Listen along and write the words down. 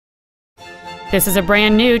This is a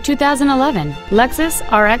brand new 2011 Lexus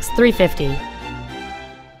RX 350.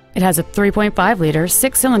 It has a 3.5-liter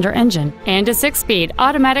six-cylinder engine and a 6-speed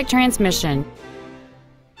automatic transmission.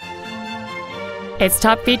 Its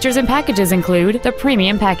top features and packages include the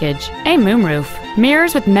Premium Package, a moonroof,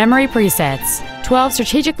 mirrors with memory presets, 12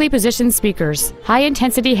 strategically positioned speakers,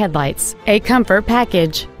 high-intensity headlights, a Comfort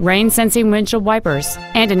Package, rain-sensing windshield wipers,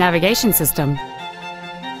 and a navigation system.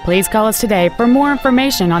 Please call us today for more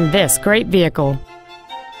information on this great vehicle.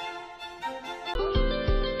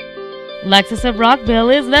 Lexus of Rockville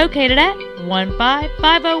is located at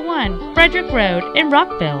 15501 Frederick Road in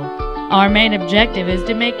Rockville. Our main objective is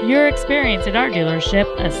to make your experience at our dealership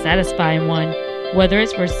a satisfying one, whether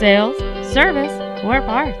it's for sales, service, or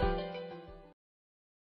parts.